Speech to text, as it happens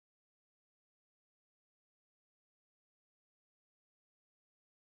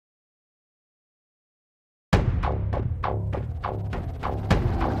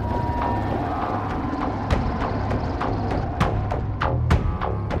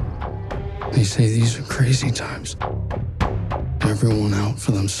They say these are crazy times. Everyone out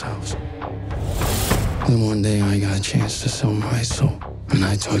for themselves. Then one day I got a chance to sell my soul, and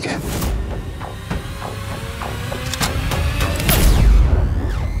I took it.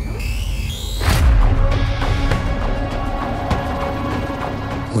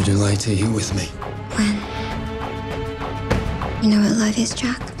 Would you like to eat with me? When? You know what love is,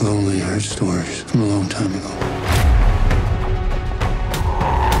 Jack? I've only heard stories from a long time ago.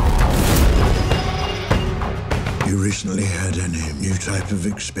 You recently had any new type of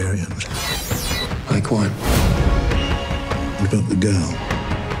experience? Like what? What about the girl?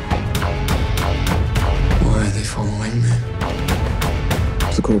 Why are they following me?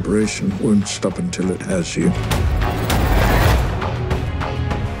 The corporation won't stop until it has you.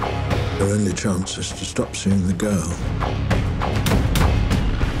 Your only chance is to stop seeing the girl.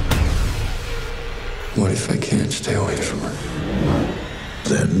 What if I can't stay away from her?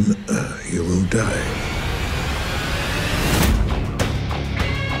 Then you will die.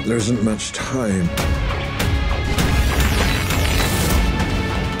 There isn't much time.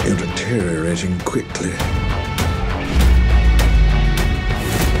 You're deteriorating quickly.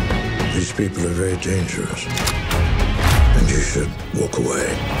 These people are very dangerous, and you should walk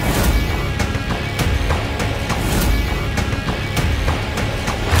away.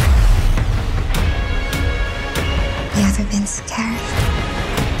 You ever been scared?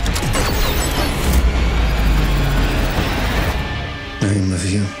 I am of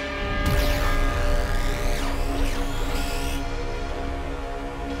you.